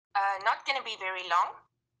not going to be very long,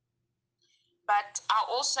 but I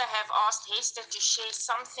also have asked Hester to share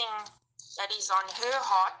something that is on her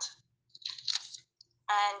heart.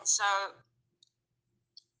 And so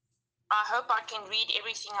I hope I can read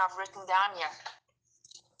everything I've written down here.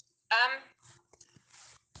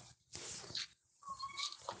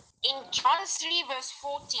 In John 3 verse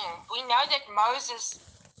 14, we know that Moses,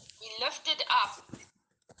 he lifted up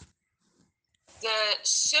the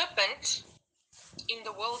serpent in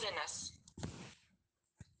the wilderness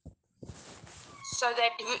so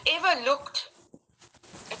that whoever looked,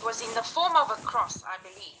 it was in the form of a cross, I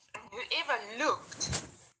believe, and whoever looked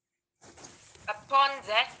upon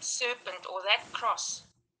that serpent or that cross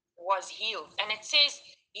was healed. And it says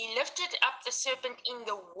he lifted up the serpent in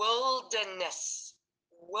the wilderness.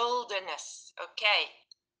 Wilderness, okay.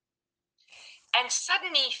 And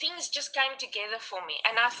suddenly things just came together for me.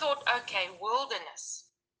 And I thought, okay, wilderness.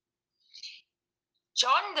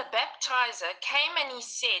 John the Baptizer came and he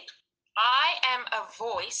said, I am a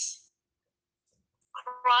voice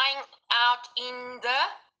crying out in the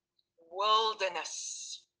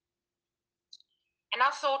wilderness. And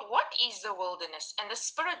I thought, what is the wilderness? And the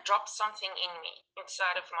Spirit dropped something in me,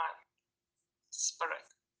 inside of my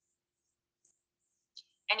spirit.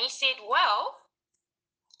 And he said, well,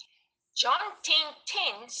 John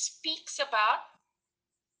 10:10 speaks about,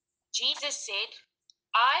 Jesus said,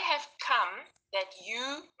 I have come that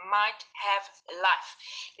you might have life.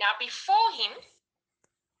 Now, before him,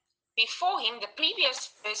 the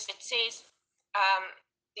previous verse, it says,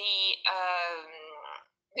 the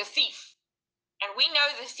thief. And we know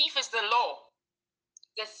the thief is the law.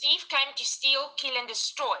 The thief came to steal, kill, and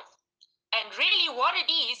destroy. And really what it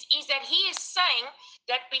is that he is saying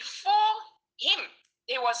that before him,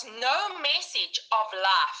 there was no message of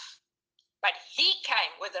life, but he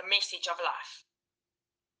came with a message of life.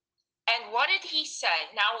 And what did he say?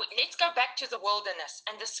 Now, let's go back to the wilderness.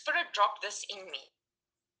 And the Spirit dropped this in me.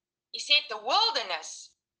 He said the wilderness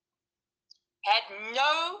had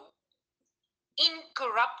no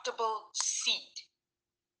incorruptible seed.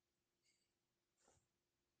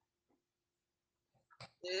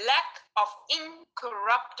 Lack of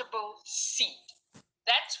incorruptible seed.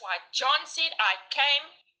 That's why John said, I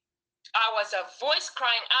was a voice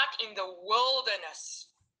crying out in the wilderness.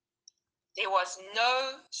 There was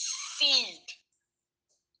no seed,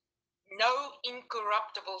 no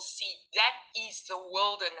incorruptible seed. That is the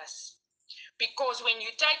wilderness. Because when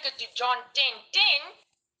you take it to John 10:10,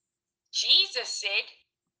 Jesus said,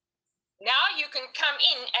 now you can come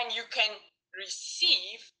in and you can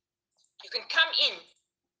receive, you can come in.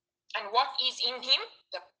 And what is in him?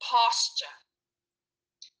 The pasture.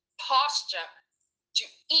 Pasture to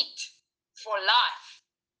eat for life.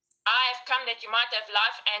 I have come that you might have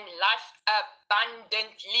life and life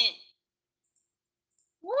abundantly.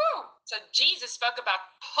 Woo! So Jesus spoke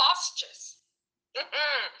about pastures.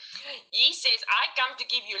 He says, I come to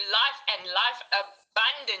give you life and life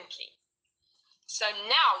abundantly. So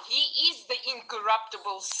now he is the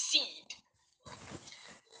incorruptible seed.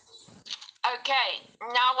 Okay,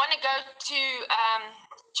 now I want to go to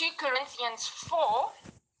 2 Corinthians 4,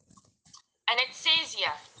 and it says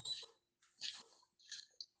here,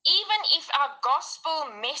 even if our gospel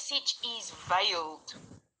message is veiled.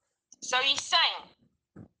 So he's saying,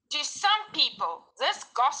 to some people, this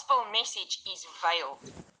gospel message is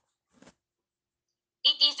veiled.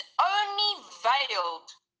 It is only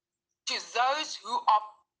veiled to those who are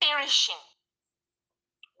perishing.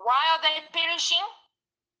 Why are they perishing?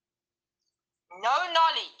 No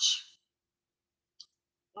knowledge.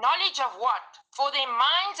 Knowledge of what? For their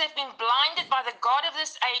minds have been blinded by the God of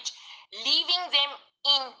this age, leaving them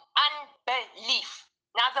in unbelief.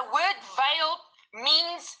 Now the word veiled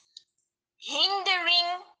means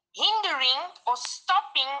hindering or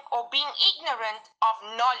stopping or being ignorant of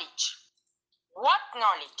knowledge. What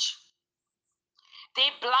knowledge?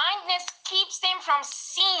 Their blindness keeps them from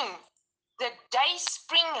seeing the day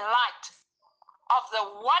spring light of the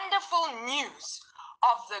wonderful news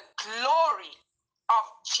of the glory of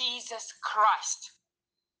Jesus Christ,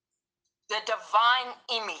 the divine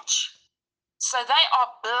image. So they are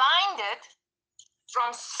blinded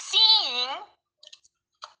from seeing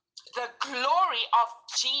the glory of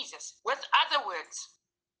Jesus. With other words,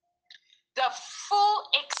 the full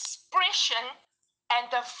expression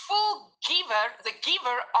and the full giver, the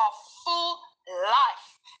giver of full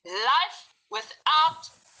life without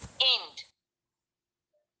end.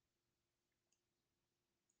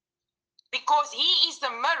 Because he is the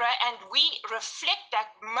mirror and we reflect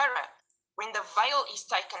that mirror when the veil is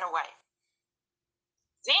taken away.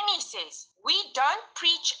 Then he says, we don't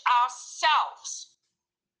preach ourselves,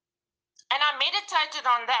 And I meditated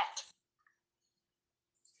on that.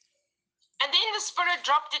 And then the Spirit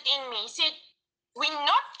dropped it in me. He said, we're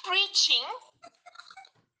not preaching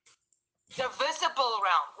the visible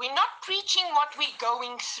realm. We're not preaching what we're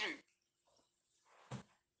going through.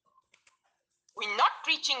 We're not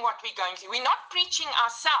preaching what we're going through. We're not preaching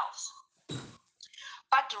ourselves,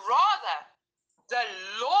 but rather the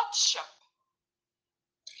Lordship.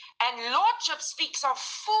 And Lordship speaks of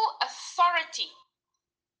full authority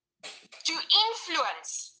to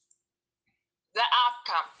influence the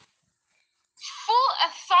outcome. Full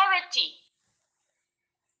authority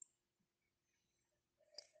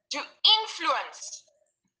to influence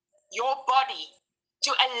your body,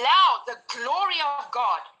 to allow the glory of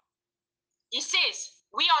God. He says,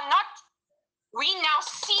 we now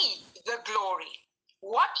see the glory.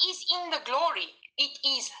 What is in the glory? It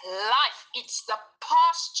is life. It's the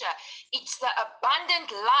pasture. It's the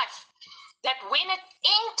abundant life that when it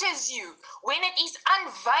enters you, when it is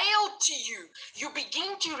unveiled to you, you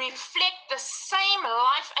begin to reflect the same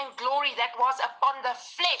life and glory that was upon the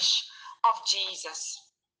flesh of Jesus.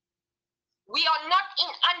 We are not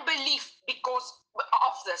in unbelief because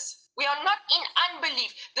of this. We are not in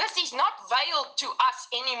unbelief. This is not veiled to us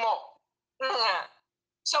anymore.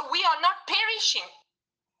 So we are not perishing.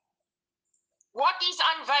 What is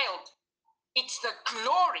unveiled? It's the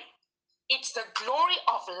glory. It's the glory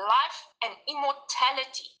of life and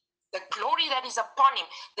immortality. The glory that is upon him,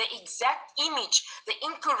 the exact image, the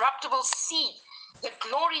incorruptible seed, the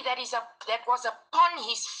glory that was upon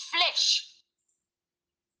his flesh.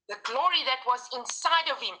 The glory that was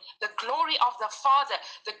inside of him, the glory of the Father,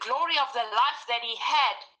 the glory of the life that he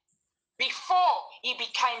had before he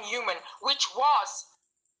became human, which was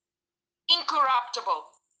incorruptible.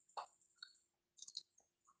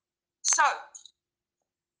 So,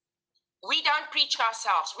 we don't preach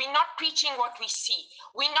ourselves. We're not preaching what we see.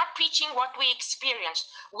 We're not preaching what we experience.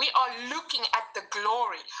 We are looking at the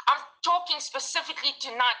glory. I'm talking specifically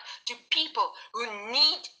tonight to people who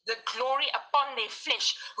need the glory upon their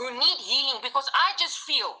flesh, who need healing, because I just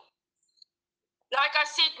feel, like I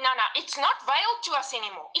said, Nana, it's not veiled to us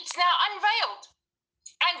anymore. It's now unveiled.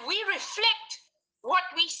 And we reflect what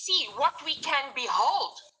we see, what we can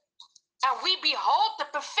behold. And we behold the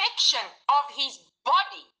perfection of his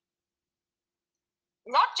body.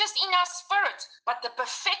 Not just in our spirit, but the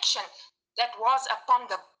perfection that was upon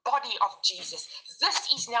the body of Jesus.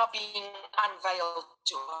 This is now being unveiled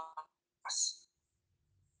to us.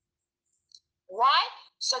 Why?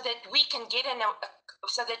 So that we can get an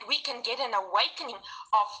awakening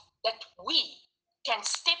of that we can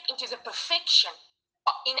step into the perfection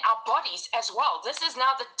in our bodies as well. This is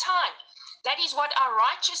now the time. That is what our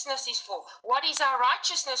righteousness is for. What is our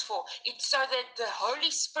righteousness for? It's so that the Holy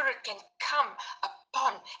Spirit can come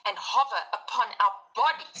upon and hover upon our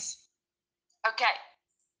bodies. Okay.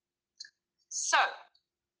 So,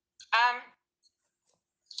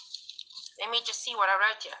 let me just see what I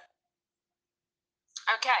wrote here.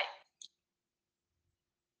 Okay.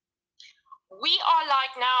 We are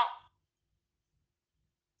like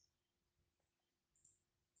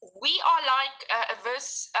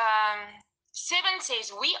verse 7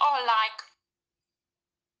 says, we are like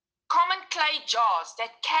common clay jars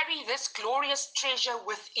that carry this glorious treasure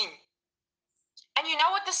within. And you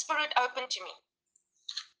know what the Spirit opened to me?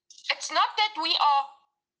 It's not that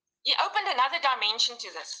he opened another dimension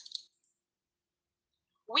to this.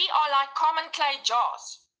 We are like common clay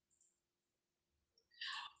jars.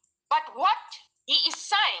 But what he is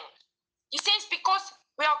saying, he says, because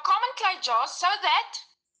we are common clay jars, so that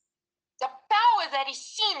the power that is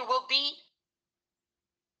seen will be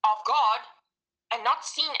of God and not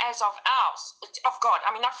seen as of ours. It's of God.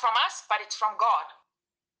 I mean, not from us, but it's from God.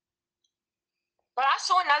 But I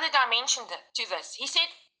saw another dimension to this. He said,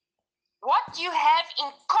 what you have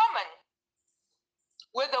in common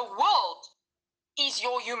with the world is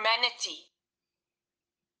your humanity.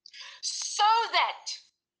 So that,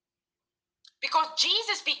 because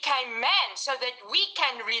Jesus became man, so that we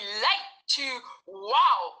can relate to,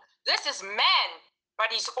 wow, this is man,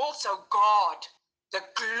 but he's also God. The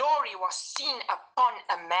glory was seen upon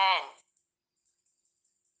a man.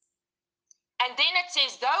 And then it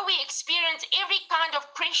says, though we experience every kind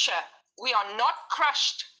of pressure, we are not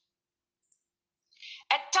crushed.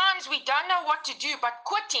 At times we don't know what to do, but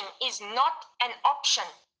quitting is not an option.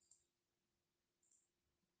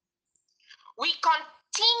 We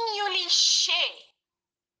continually share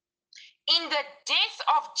in the death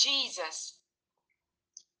of Jesus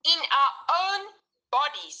in our own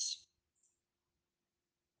bodies.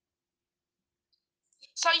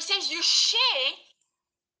 So he says you share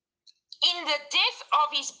in the death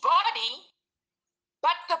of his body,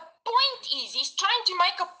 but the point is, he's trying to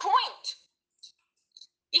make a point.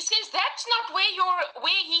 He says that's not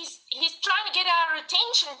where he's trying to get our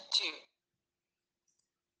attention to.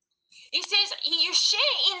 He says you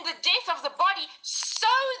share in the death of the body so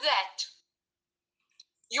that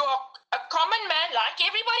you're a common man like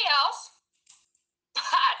everybody else,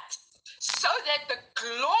 but so that the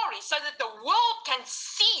glory, so that the world can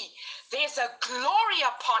see there's a glory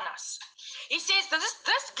upon us. He says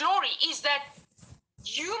this glory is that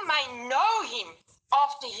you may know him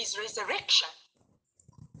after his resurrection.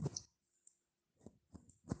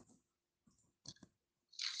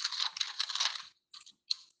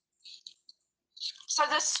 So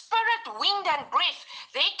the spirit, wind, and breath,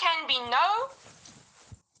 there can be no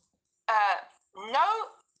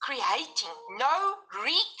creating, no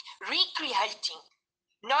recreating,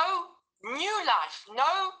 no new life,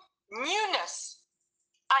 no newness,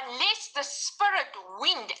 unless the spirit,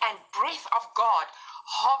 wind, and breath of God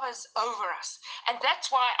hovers over us. And that's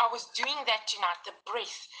why I was doing that tonight, the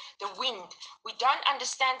breath, the wind. We don't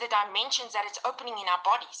understand the dimensions that it's opening in our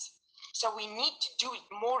bodies. So we need to do it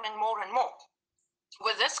more and more and more.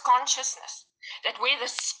 With this consciousness, that where the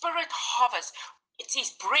spirit hovers, it's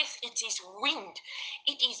his breath, it's his wind,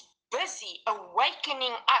 it is busy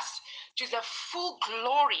awakening us to the full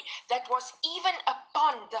glory that was even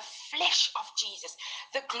upon the flesh of Jesus,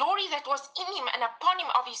 the glory that was in him and upon him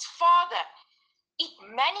of his Father. It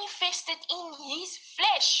manifested in his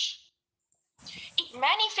flesh. It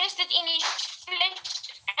manifested in his flesh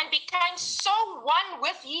and became so one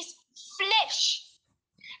with his flesh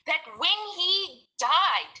that when he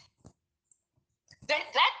died,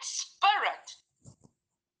 that spirit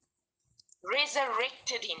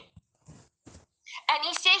resurrected him. And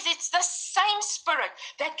he says it's the same spirit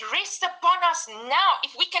that rests upon us now.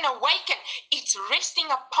 If we can awaken, it's resting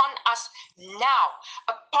upon us now,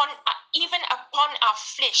 even upon our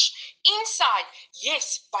flesh. Inside,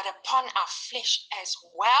 yes, but upon our flesh as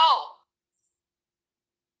well.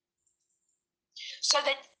 So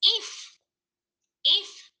that if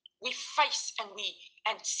we face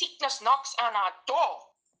and sickness knocks on our door,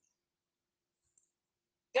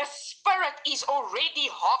 the spirit is already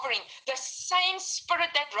hovering. The same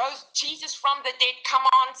spirit that rose Jesus from the dead. Come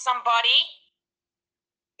on, somebody.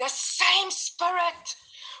 The same spirit.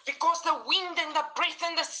 Because the wind and the breath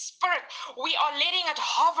and the spirit, we are letting it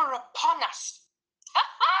hover upon us.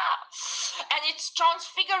 And it's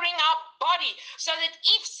transfiguring our body so that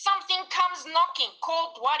if something comes knocking,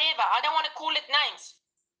 called whatever, I don't want to call it names,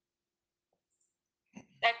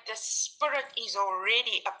 that the spirit is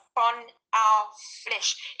already upon our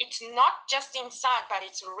flesh. It's not just inside, but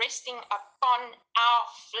it's resting upon our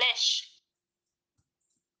flesh.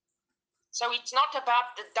 So it's not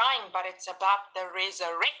about the dying, but it's about the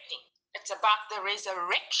resurrecting. It's about the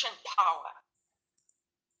resurrection power.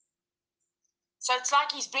 So it's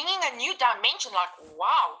like he's bringing a new dimension, like,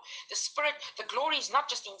 wow, the spirit, the glory is not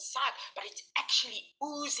just inside, but it's actually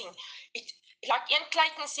oozing. It, like Ian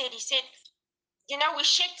Clayton said, he said, you know, we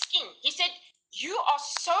shed skin. He said, you are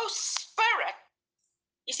so spirit.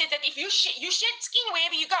 He said that if you shed skin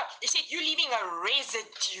wherever you go, he said, you're leaving a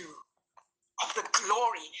residue of the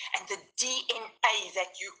glory and the DNA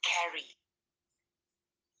that you carry.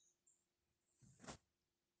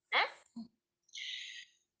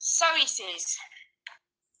 So he says,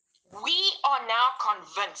 we are now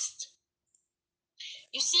convinced.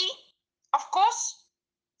 You see, of course,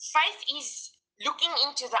 faith is looking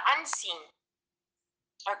into the unseen.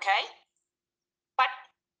 Okay? But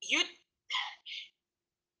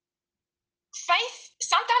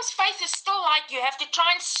sometimes faith is still like you have to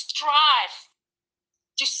try and strive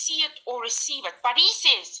to see it or receive it. But he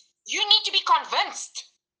says, you need to be convinced.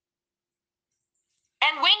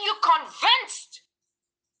 And when you're convinced,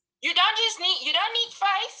 you don't need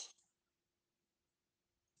faith.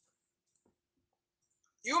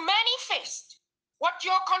 You manifest what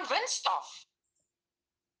you're convinced of.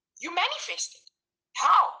 You manifest it.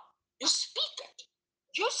 How? You speak it.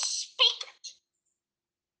 You speak it.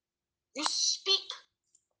 You speak.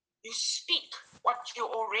 You speak what you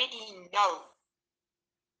already know.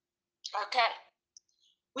 Okay.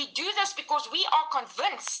 We do this because we are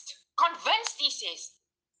convinced. Convinced, he says.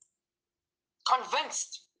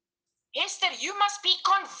 Convinced. Esther, you must be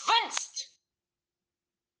convinced.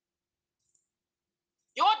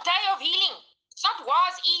 Your day of healing, it's not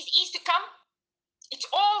was, is to come. It's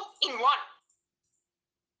all in one.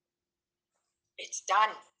 It's done.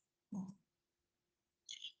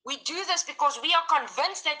 We do this because we are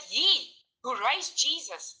convinced that he who raised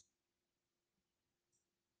Jesus.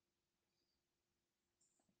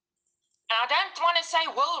 And I don't want to say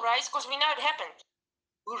will raise because we know it happened.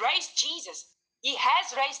 Who raised Jesus He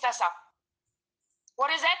has raised us up. What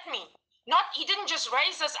does that mean? Not, he didn't just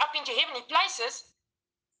raise us up into heavenly places.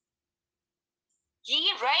 He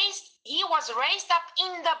was raised up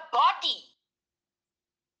in the body.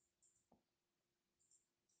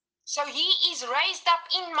 So he is raised up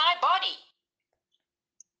in my body.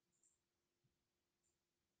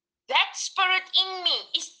 That spirit in me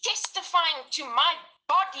is testifying to my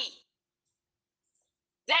body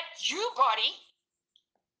that you body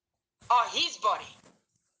are his body.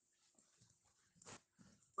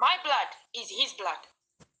 My blood is his blood.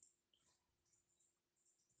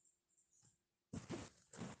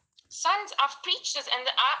 Sons, I've preached this and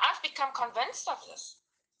I've become convinced of this.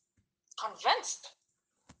 Convinced.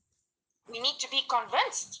 We need to be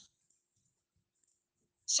convinced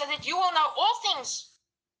so that you will know all things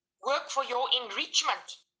work for your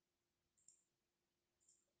enrichment.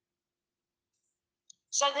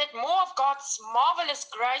 So that more of God's marvelous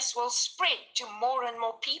grace will spread to more and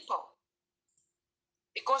more people.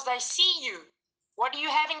 Because they see you. What do you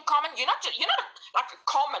have in common? You're not like a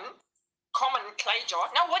common clay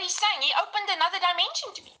jar. Now what he's saying, he opened another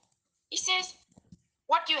dimension to me. He says,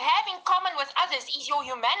 what you have in common with others is your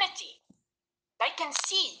humanity. They can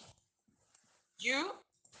see you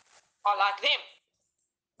are like them.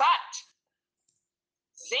 But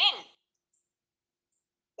then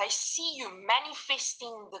they see you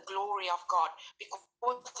manifesting the glory of God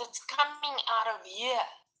because it's coming out of here.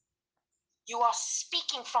 You are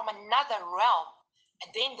speaking from another realm.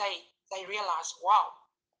 And then they realize, wow,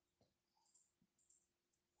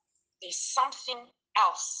 there's something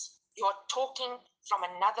else. You're talking from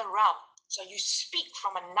another realm. So you speak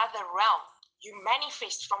from another realm. You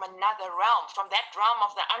manifest from another realm, from that realm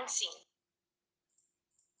of the unseen.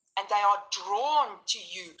 And they are drawn to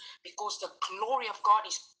you because the glory of God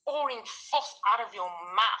is pouring forth out of your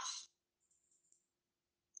mouth.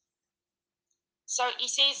 So he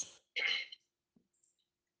says,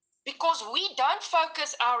 because we don't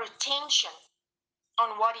focus our attention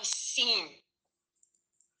on what is seen,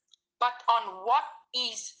 but on what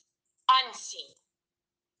is unseen.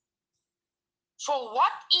 For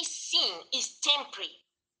what is seen is temporary,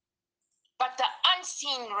 but the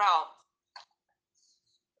unseen realm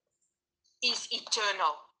is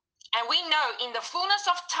eternal. And we know in the fullness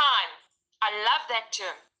of time, I love that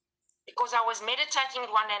term, because I was meditating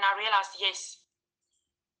one day and I realized, yes,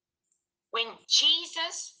 when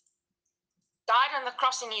Jesus died on the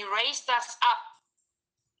cross and he raised us up,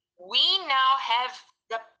 we now have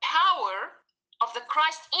the power of the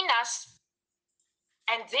Christ in us,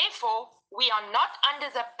 and therefore we are not under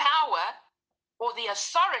the power or the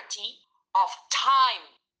authority of time.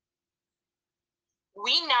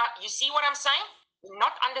 We now, you see what I'm saying? We're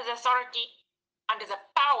not under the authority, under the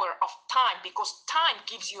power of time, because time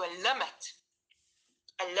gives you a limit,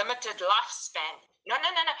 a limited lifespan. No.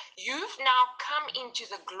 You've now come into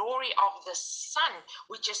the glory of the Son,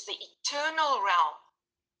 which is the eternal realm,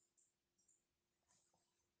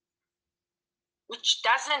 which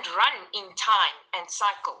doesn't run in time and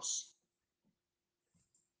cycles.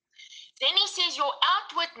 Then he says, your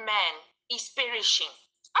outward man is perishing.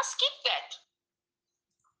 I'll skip that.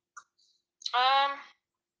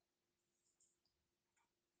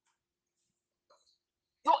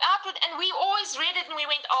 Your outward, and we always read it and we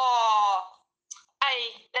went,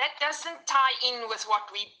 that doesn't tie in with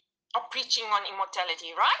what we are preaching on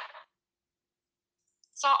immortality, right?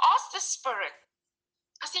 So I asked the Spirit,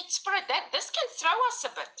 I said, Spirit, this can throw us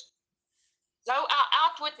a bit. Though our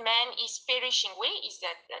outward man is perishing. Where is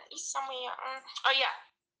that? That is somewhere.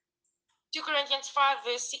 2 Corinthians 5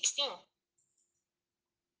 verse 16.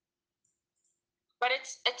 But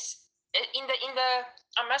it's in the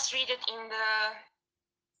I must read it in the,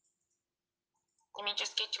 let me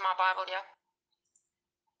just get to my Bible here.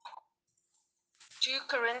 2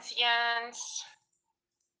 Corinthians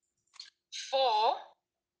 4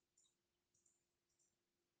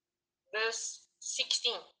 verse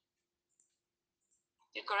 16.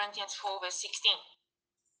 2 Corinthians 4 verse 16.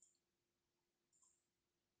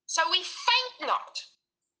 So we faint not.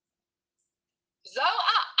 Though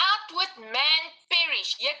our outward man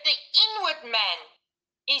perish, yet the inward man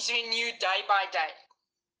is renewed day by day.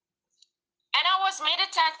 And I was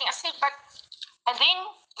meditating. I said, and then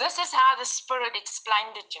this is how the Spirit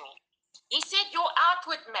explained it to me. He said, your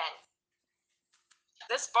outward man,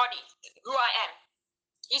 this body, who I am.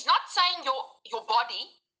 He's not saying your body,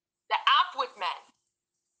 the outward man.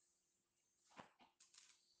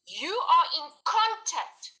 You are in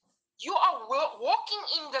contact. You are walking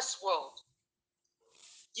in this world.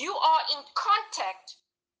 You are in contact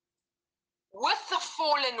with the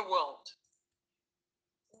fallen world,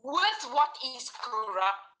 with what is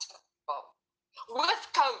corruptible, with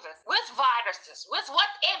COVID, with viruses, with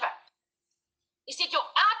whatever. He said your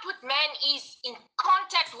outward man is in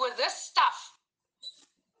contact with this stuff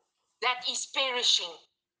that is perishing.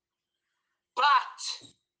 But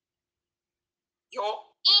your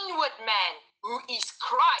inward man, who is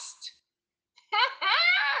Christ,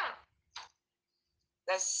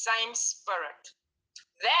 the same Spirit,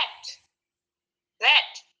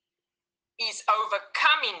 that is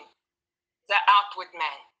overcoming the outward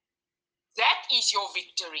man. That is your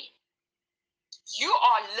victory. You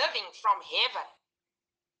are living from heaven.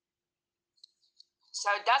 So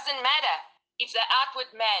it doesn't matter if the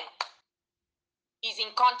outward man is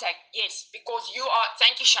in contact. Yes, because you are,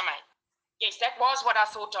 thank you, Shamaine. Yes, that was what I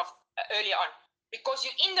thought of earlier on. Because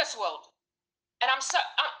you're in this world. And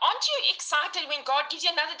aren't you excited when God gives you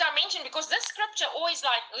another dimension? Because this scripture always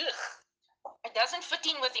like, ugh, it doesn't fit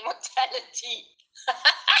in with immortality.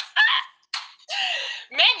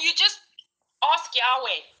 Man, you just ask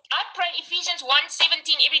Yahweh. I pray Ephesians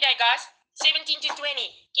 1:17 every day, guys. 17 to 20.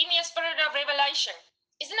 Give me a spirit of revelation.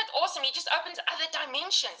 Isn't it awesome? He just opens other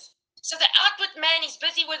dimensions. So the outward man is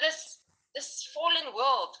busy with this fallen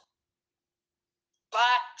world.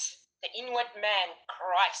 But the inward man,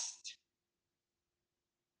 Christ,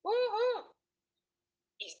 woo-hoo,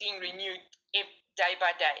 is being renewed day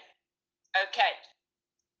by day. Okay.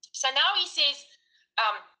 So now he says,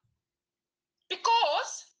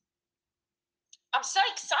 because I'm so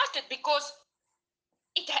excited because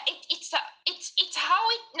it's how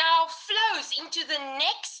it now flows into the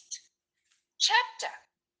next chapter.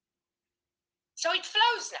 So it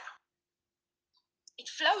flows now. It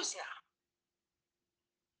flows now.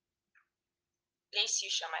 Bless you,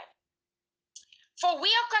 Shamaine. For we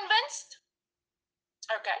are convinced.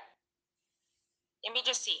 Okay. Let me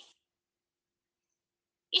just see.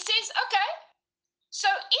 He says, okay, so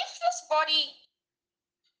if this body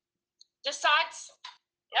decides,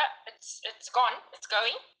 yeah, it's gone, it's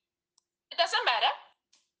going, it doesn't matter.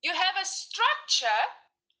 You have a structure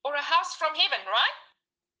or a house from heaven, right?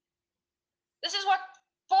 This is what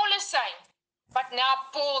Paul is saying. But now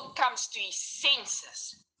Paul comes to his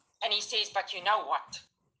senses and he says, but you know what?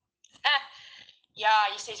 Yeah,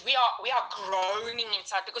 he says we are groaning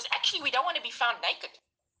inside because actually we don't want to be found naked.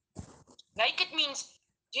 Naked means,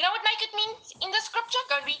 do you know what naked means in the scripture?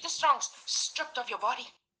 Go read the Strongs. Stripped of your body.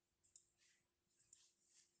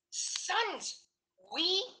 Sons,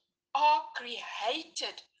 we are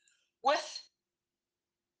created with,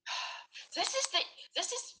 this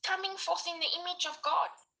is coming forth in the image of God.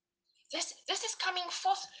 This is coming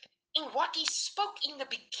forth in what he spoke in the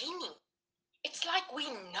beginning. It's like we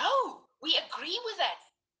know, we agree with that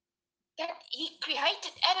he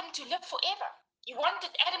created Adam to live forever. He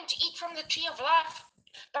wanted Adam to eat from the tree of life.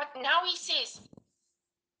 But now he says,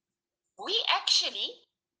 we actually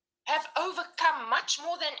have overcome much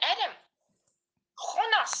more than Adam.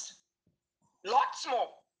 Jonas, lots more.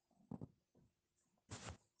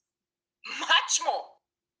 Much more.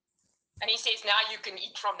 And he says, now you can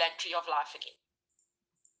eat from that tree of life again.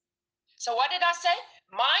 So what did I say?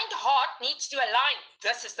 Mind, heart needs to align.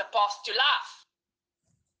 This is the path to life.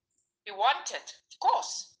 We want it. Of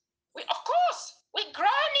course. We're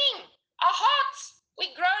groaning. Our hearts,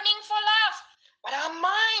 we're groaning for life. But our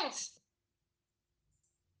minds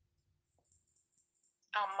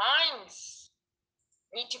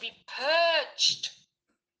need to be purged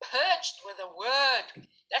with the word.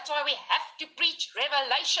 That's why we have to preach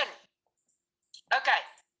revelation. Okay,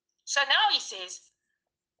 so now he says,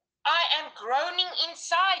 I am groaning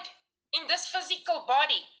inside in this physical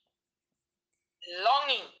body,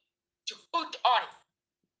 longing to put on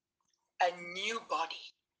a new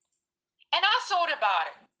body. And I thought about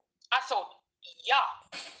it. I thought, yeah,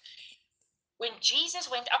 when Jesus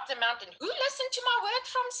went up the mountain, who listened to my word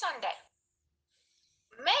from Sunday?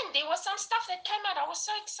 Man, there was some stuff that came out. I was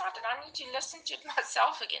so excited. I need to listen to it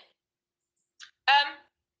myself again.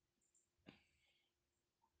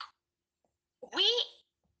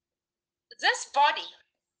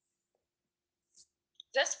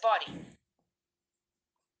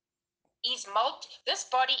 This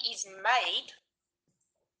body is made.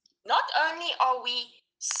 Not only are we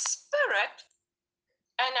spirit,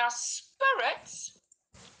 and our spirits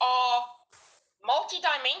are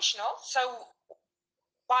multidimensional, so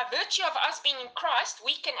by virtue of us being in Christ,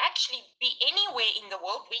 we can actually be anywhere in the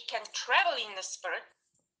world. We can travel in the spirit.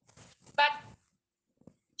 But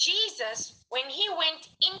Jesus, when he went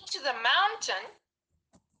into the mountain,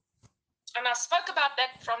 and I spoke about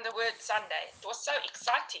that from the word Sunday, it was so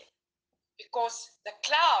exciting because the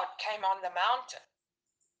cloud came on the mountain.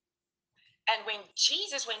 And when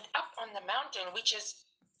Jesus went up on the mountain,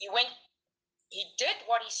 he went He did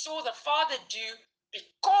what he saw the Father do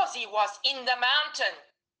because he was in the mountain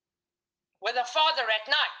with the Father at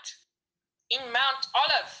night in Mount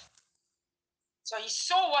Olive. So he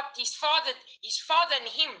saw what his father and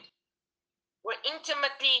him were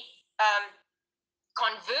intimately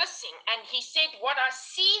conversing, and he said, what I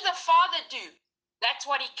see the Father do, that's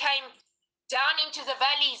what he came down into the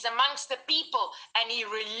valleys amongst the people, and he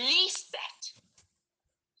released that.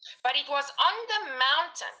 But it was on the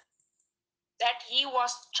mountain that he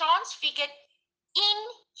was transfigured in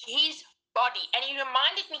his body. And he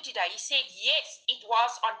reminded me today, he said, yes, it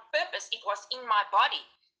was on purpose, it was in my body.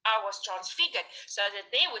 I was transfigured so that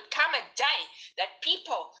there would come a day that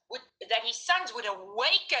that his sons would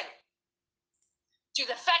awaken to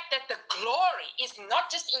the fact that the glory is not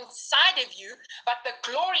just inside of you, but the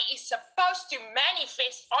glory is supposed to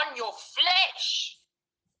manifest on your flesh.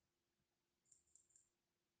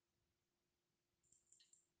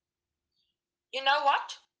 You know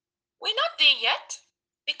what? We're not there yet,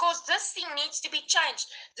 because this thing needs to be changed.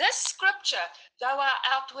 This scripture, though our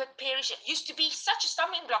outward perish, used to be such a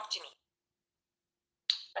stumbling block to me.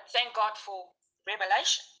 But thank God for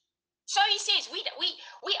revelation. So he says, we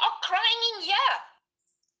are crying in here.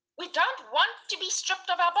 We don't want to be stripped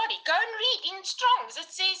of our body. Go and read in Strong's.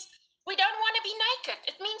 It says, we don't want to be naked.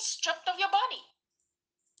 It means stripped of your body.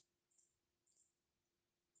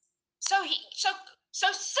 So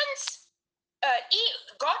since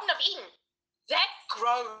Garden of Eden, that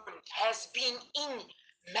groan has been in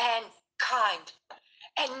mankind.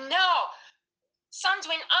 And now, sons,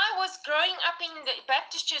 when I was growing up in the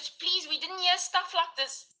Baptist church, please, we didn't hear stuff like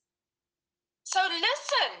this. So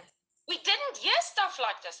listen, we didn't hear stuff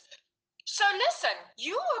like this. So listen,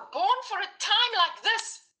 you were born for a time like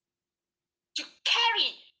this to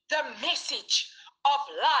carry the message of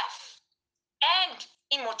life and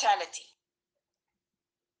immortality.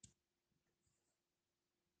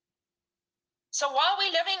 So while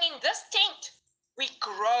we're living in this tent, we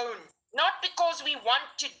groan, not because we want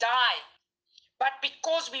to die, but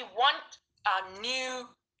because we want our new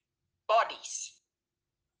bodies.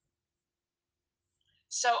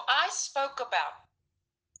 So I spoke about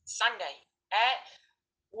Sunday,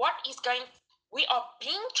 we are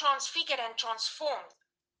being transfigured and transformed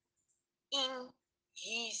in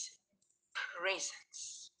his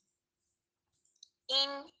presence. In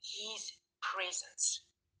his presence.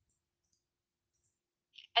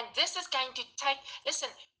 And this is going to take, listen,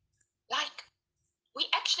 like, we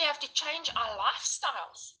actually have to change our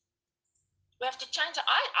lifestyles. We have to change.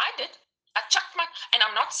 I did. I chucked my, and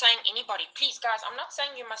I'm not saying anybody, please guys, I'm not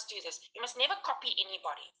saying you must do this. You must never copy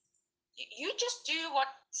anybody. You just do what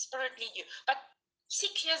Spirit lead you. But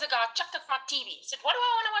 6 years ago, I chucked up my TV. I said, what do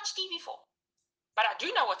I want to watch TV for? But I do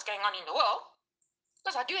know what's going on in the world,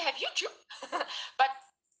 because I do have YouTube. But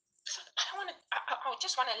I don't want to, I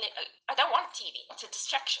just want to I don't want TV. It's a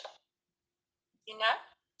distraction. You know?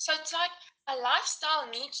 So it's like a lifestyle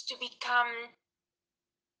needs to become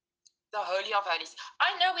the Holy of Holies.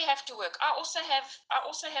 I know we have to work. I also have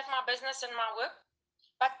my business and my work,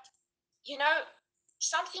 but you know,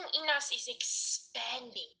 something in us is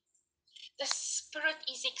expanding. The Spirit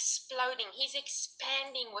is exploding. He's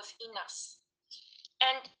expanding within us.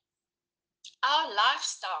 And our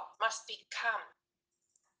lifestyle must become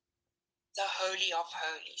the Holy of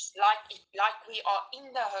Holies, like we are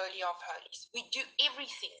in the Holy of Holies. We do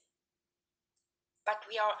everything, but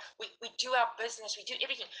we do our business, we do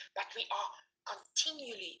everything, but we are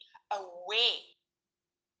continually aware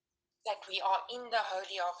that we are in the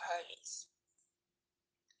Holy of Holies.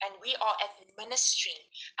 And we are administering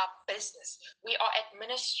our business. We are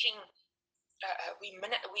administering, we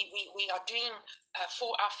are doing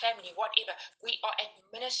for our family, whatever. We are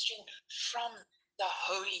administering from the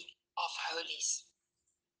Holy of Holies.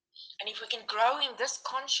 And if we can grow in this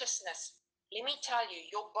consciousness, let me tell you,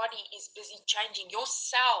 your body is busy changing. Your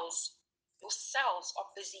cells are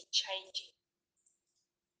busy changing.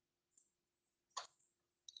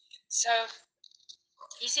 So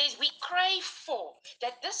he says we crave for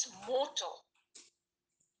that this mortal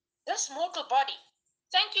body.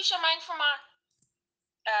 Thank you, Charmaine, for my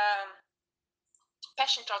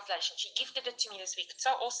Passion Translation. She gifted it to me this week. It's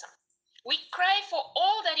so awesome. We crave for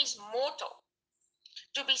all that is mortal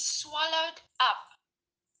to be swallowed up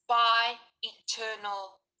by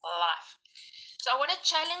eternal life. So I want to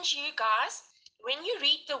challenge you guys, when you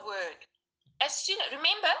read the word,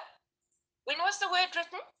 remember, when was the word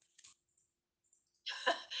written?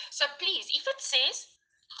 So please, if it says,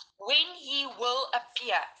 when he will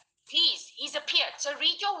appear, please, he's appeared. So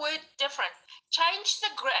read your word different. Change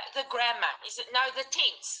the grammar. Is it no, the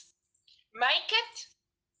tense? Make it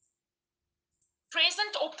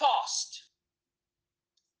present or past.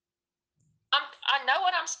 I know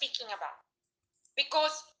what I'm speaking about,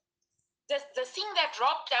 because the thing that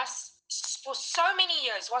robbed us for so many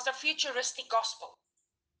years was a futuristic gospel.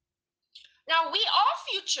 Now we are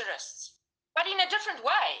futurists, but in a different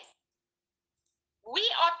way. We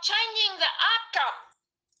are changing the outcome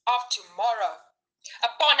of tomorrow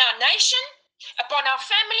upon our nation, upon our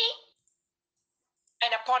family,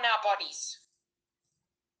 and upon our bodies.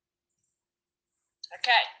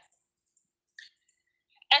 Okay.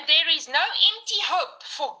 And there is no empty hope,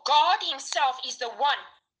 for God Himself is the one.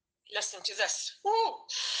 Listen to this. Ooh.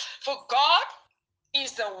 For God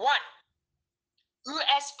is the one who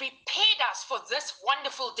has prepared us for this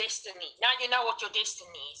wonderful destiny. Now you know what your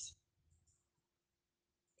destiny is.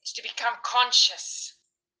 It's to become conscious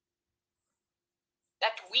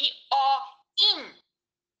that we are in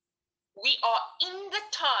the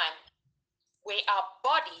time where our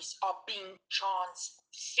bodies are being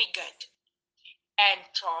transfigured and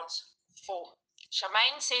transformed.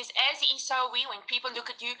 Charmaine says, as is so we, when people look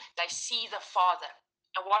at you, they see the Father.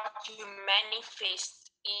 And what you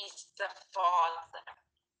manifest is the Father.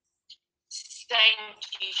 Thank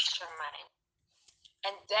you, Charmaine.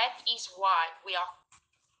 And that is why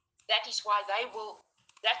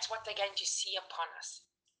that's what they're going to see upon us.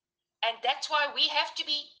 And that's why we have to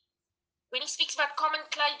be, when he speaks about common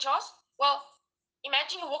clay jars, well,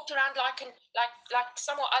 imagine you walked around like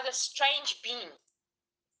some or other strange being.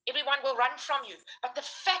 Everyone will run from you. But the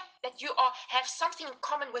fact that you have something in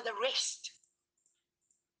common with the rest,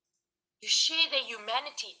 you share their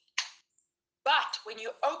humanity. But when you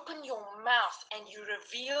open your mouth and you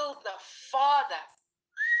reveal the Father,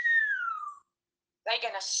 they're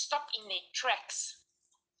going to stop in their tracks.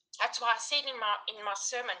 That's why I said in my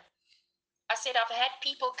sermon, I said, I've had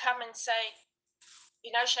people come and say,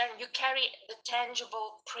 you know, Sharon, you carry the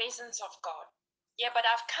tangible presence of God. Yeah, but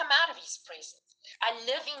I've come out of His presence. I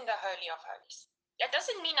live in the Holy of Holies. That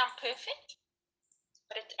doesn't mean I'm perfect,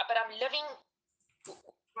 but I'm living,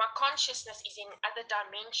 my consciousness is in other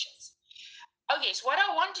dimensions. Oh yes, what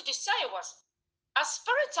I wanted to say was, our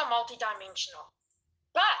spirits are multidimensional,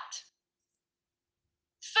 but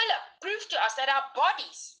Philip proved to us that our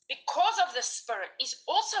bodies, because of the Spirit, is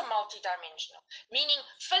also multidimensional, meaning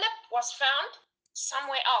Philip was found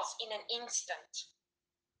somewhere else in an instant.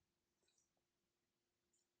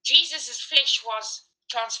 Jesus' flesh was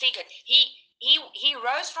transfigured. He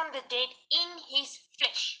rose from the dead in His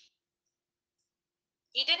flesh.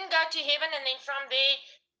 He didn't go to heaven and then from there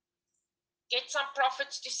get some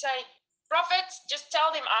prophets to say, prophets, just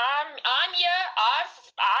tell them I'm here.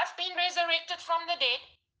 I've been resurrected from the dead.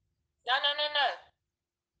 No.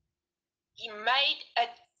 He made a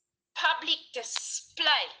public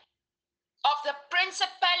display of the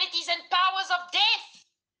principalities and powers of death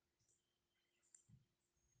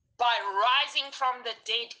by rising from the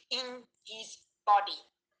dead in His body.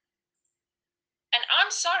 And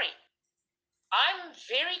I'm sorry, I'm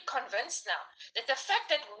very convinced now that the fact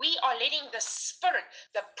that we are letting the Spirit,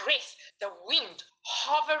 the breath, the wind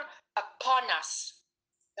hover upon us,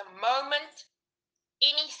 the moment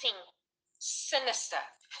anything sinister,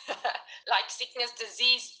 like sickness,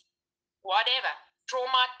 disease, whatever,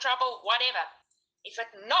 trauma, trouble, whatever, if it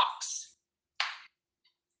knocks,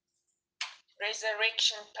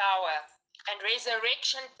 resurrection power, and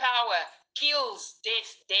resurrection power kills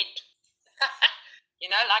death dead. You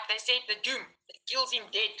know, like they said, the doom, it kills him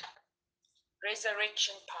dead.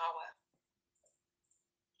 Resurrection power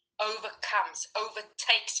overcomes,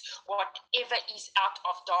 overtakes whatever is out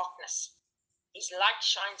of darkness. His light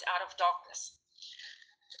shines out of darkness.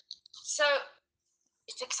 So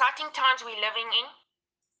it's exciting times we're living in.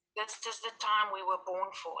 This is the time we were born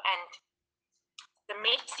for. And the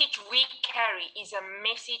message we carry is a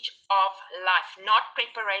message of life, not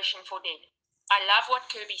preparation for death. I love what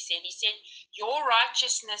Kirby said. He said, your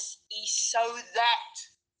righteousness is so that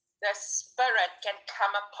the Spirit can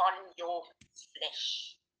come upon your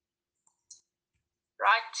flesh.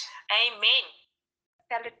 Right? Amen.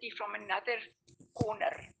 From another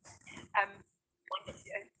corner.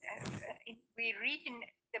 We read in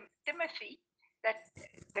Timothy that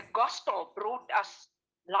the gospel brought us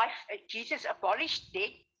life. Jesus abolished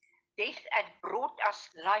death and brought us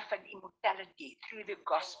life and immortality through the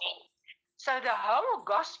gospel. So the whole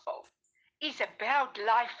gospel is about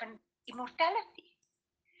life and immortality.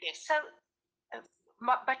 Yes. So,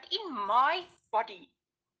 but in my body,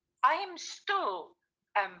 I am still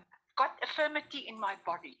got infirmity in my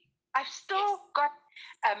body. I've still got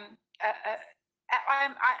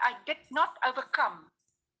I did not overcome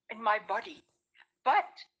in my body, but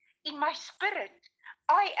in my spirit,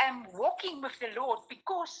 I am walking with the Lord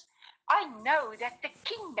because I know that the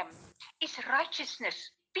kingdom is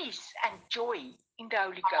righteousness, peace and joy in the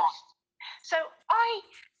Holy Ghost. So I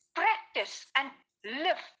practice and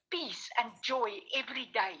live peace and joy every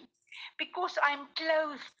day because I'm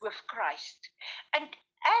clothed with Christ. And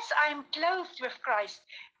as I'm clothed with Christ,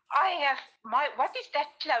 I have my, what is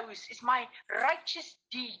that clothes? Is my righteous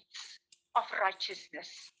deeds of righteousness.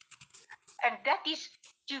 And that is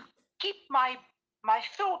to keep my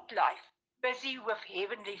thought life busy with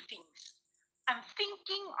heavenly things. I'm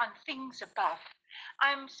thinking on things above.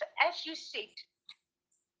 I'm, as you said,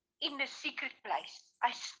 in the secret place.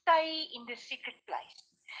 I stay in the secret place.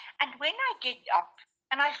 And when I get up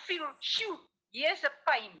and I feel, shoot, here's a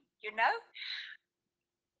pain,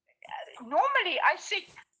 normally I say,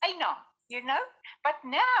 Aina, but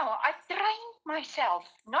now I trained myself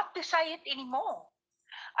not to say it anymore.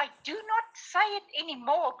 I do not say it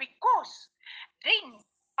anymore because then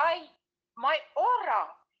my aura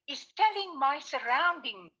is telling my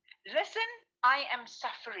surrounding, listen, I am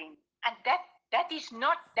suffering. And that is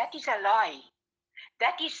not, that is a lie.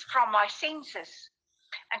 That is from my senses.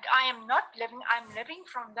 And I am not living, I'm living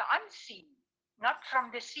from the unseen, not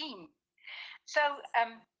from the seen. So,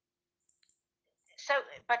 so,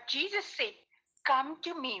 but Jesus said, come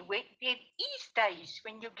to me. There is days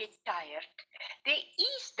when you get tired. There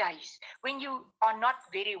is days when you are not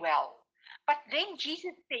very well. But then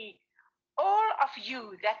Jesus said, all of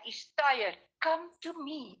you that is tired, come to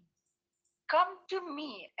me. Come to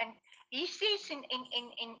me. And he says in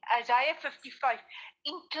Isaiah 55,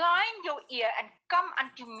 incline your ear and come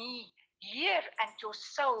unto me, hear, and your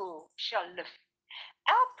soul shall live.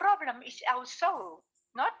 Our problem is our soul,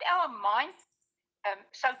 not our mind,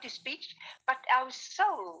 so to speak, but our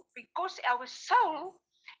soul, because our soul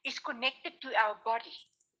is connected to our body.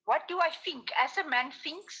 What do I think? As a man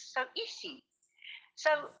thinks, so is he. So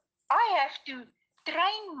I have to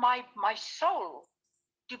train my soul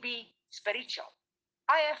to be spiritual.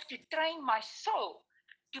 I have to train my soul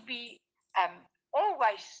to be um,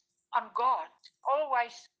 always on God,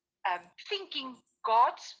 always thinking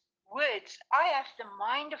God's words. I have the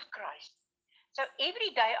mind of Christ. So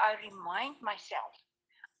every day I remind myself,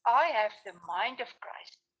 I have the mind of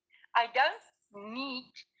Christ. I don't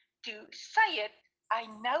need to say it. I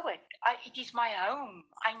know it. It is my home.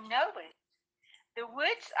 I know it. The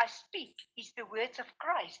words I speak is the words of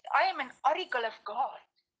Christ. I am an oracle of God.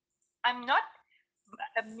 I'm not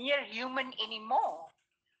a mere human anymore.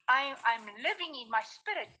 I'm living in my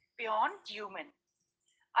spirit beyond human.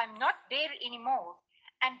 I'm not there anymore.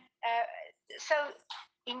 And so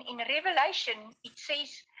in Revelation, it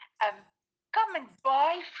says, um, come and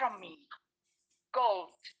buy from me gold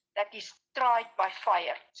that is tried by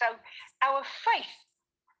fire. So our faith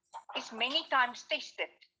is many times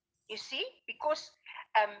tested, you see, because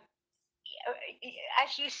um,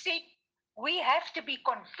 as you said, we have to be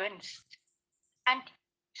convinced. And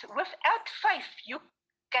without faith, you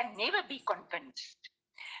can never be convinced.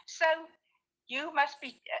 So you must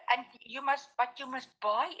be, and you must, but you must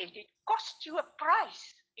buy it. It costs you a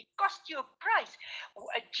price. It costs you a price.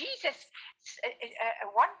 Jesus,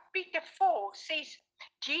 1 Peter 4 says,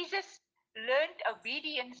 Jesus learned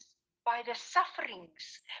obedience by the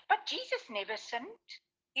sufferings. But Jesus never sinned.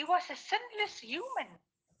 He was a sinless human.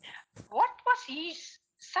 What was his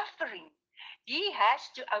suffering? He has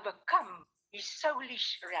to overcome his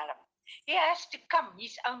soulish realm. He has to come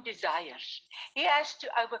his own desires. He has to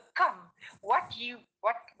overcome what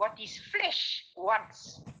his flesh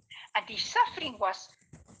wants. And his suffering was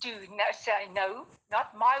to say, no,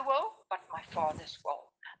 not my will, but my Father's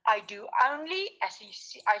will. I do only as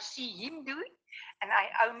I see him do it, and I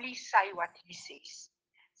only say what he says.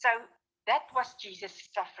 So that was Jesus'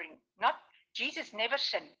 suffering. Not Jesus never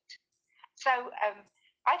sinned. So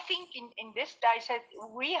I think in this days that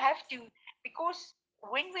we have to, because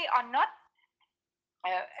when we are not,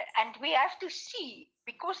 uh, and we have to see,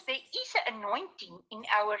 because there is an anointing in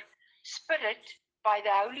our spirit by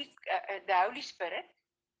the Holy Spirit,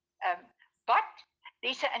 um, but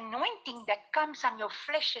there's an anointing that comes on your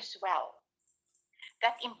flesh as well,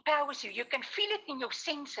 that empowers you. You can feel it in your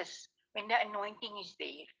senses when the anointing is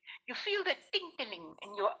there. You feel the tinkling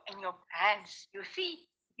in your hands. You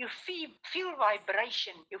feel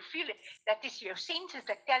vibration. You feel it. That is your senses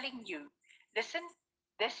that telling you, listen,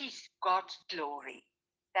 this is God's glory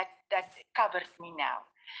that covered me now.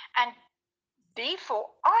 And therefore,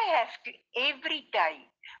 I have to every day,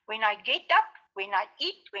 when I get up, when I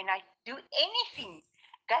eat, when I do anything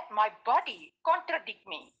that my body contradict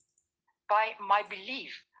me, by my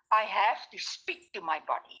belief, I have to speak to my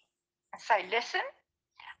body and say, listen,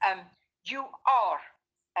 you are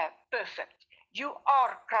perfect. You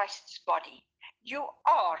are Christ's body. You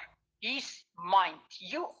are his mind.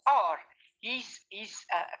 You are his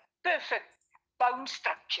perfect bone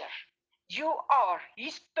structure. You are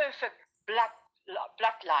his perfect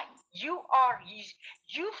bloodline.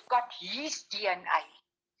 You've got his DNA.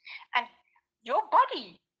 And your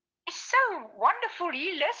body is so wonderful.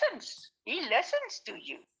 He listens. He listens to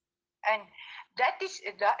you. And that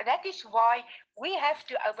is why we have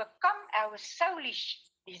to overcome our soulish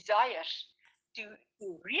desires to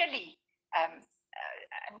really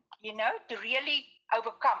to really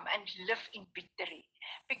overcome and live in victory.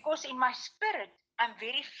 Because in my spirit, I'm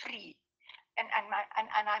very free, and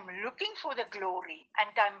I'm looking for the glory,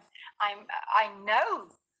 and I know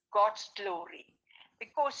God's glory,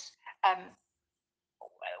 because um,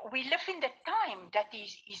 we live in the time that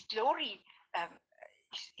His glory um,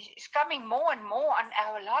 is coming more and more on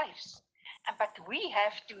our lives. But we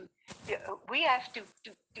have to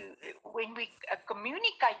when we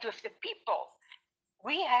communicate with the people,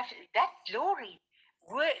 we have that glory.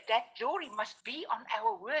 That glory must be on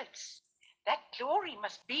our words. That glory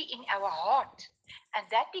must be in our heart. And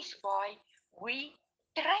that is why we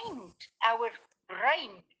trained our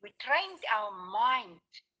brain, we trained our mind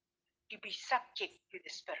to be subject to the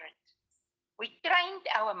Spirit. We trained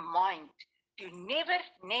our mind to never,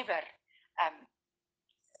 never um,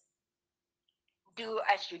 do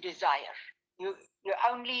as you desire. You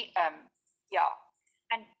only yeah,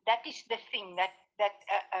 and that is the thing that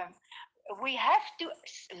we have to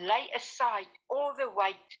lay aside all the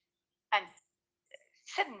weight and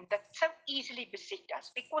sin that so easily beset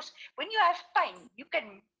us. Because when you have pain, you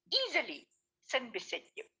can easily sin beset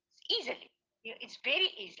you. Easily, it's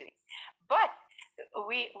very easily. But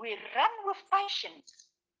we run with patience.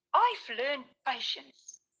 I've learned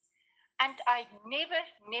patience, and I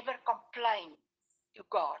never complain to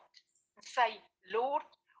God and say, Lord,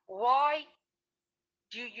 why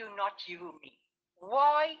do you not heal me?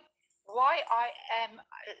 Why I am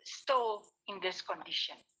still in this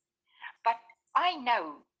condition? But I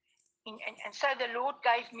know, and so the Lord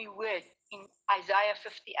gave me word in Isaiah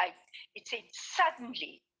 58. It said,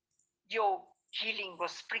 suddenly your healing will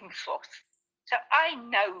spring forth. So I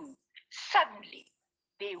know suddenly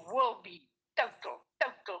there will be total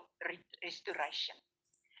restoration.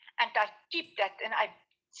 And I keep that, and I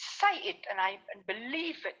say it, and I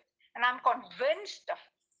believe it, and I'm convinced of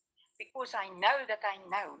it, because I know that I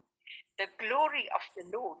know the glory of the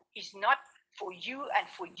Lord is not for you and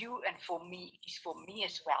for you and for me, it is for me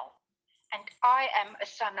as well. And I am a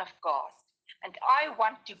son of God. And I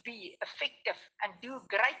want to be effective and do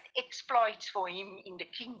great exploits for Him in the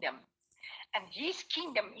kingdom. And His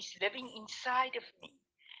kingdom is living inside of me.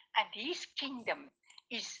 And His kingdom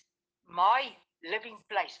is my living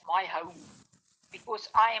place, my home. Because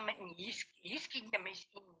I am in His kingdom is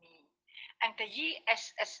in me. And He,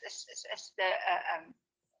 as the,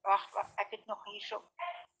 wacht, ek het nog hierso,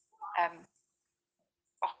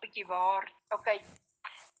 wacht, bietjie waar, okay.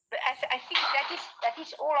 But I think that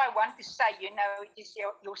is all I want to say. It is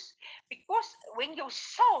your because when your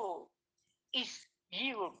soul is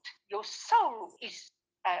healed, your soul is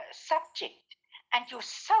subject, and your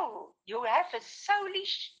soul, you have a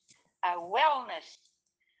soulish wellness,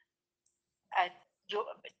 you're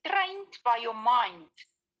trained by your mind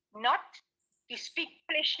not to speak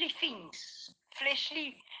fleshly things,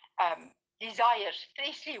 fleshly desires,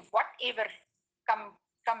 fleshly whatever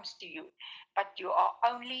comes to you, but you are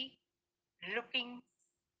only looking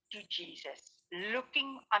to Jesus,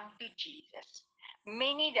 looking unto Jesus.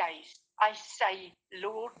 Many days I say,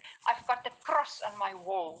 Lord, I've got a cross on my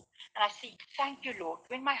wall, and I say, thank you, Lord.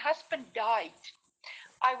 When my husband died,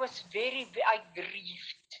 I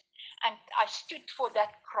grieved, and I stood for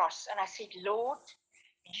that cross, and I said, Lord,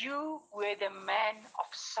 you were the man of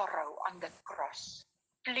sorrow on the cross.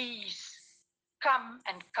 Please come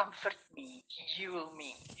and comfort me, heal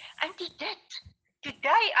me. And he did.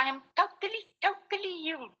 Today I am totally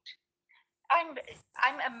healed. I'm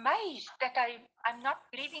amazed that I'm not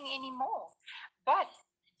grieving anymore. But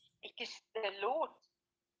it is the Lord.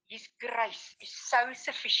 His grace is so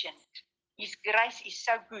sufficient. His grace is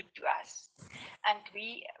so good to us. And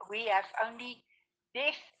we have only,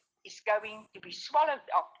 death is going to be swallowed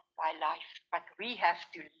up by life, but we have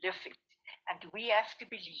to live it, and we have to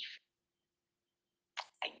believe.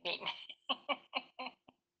 Amen.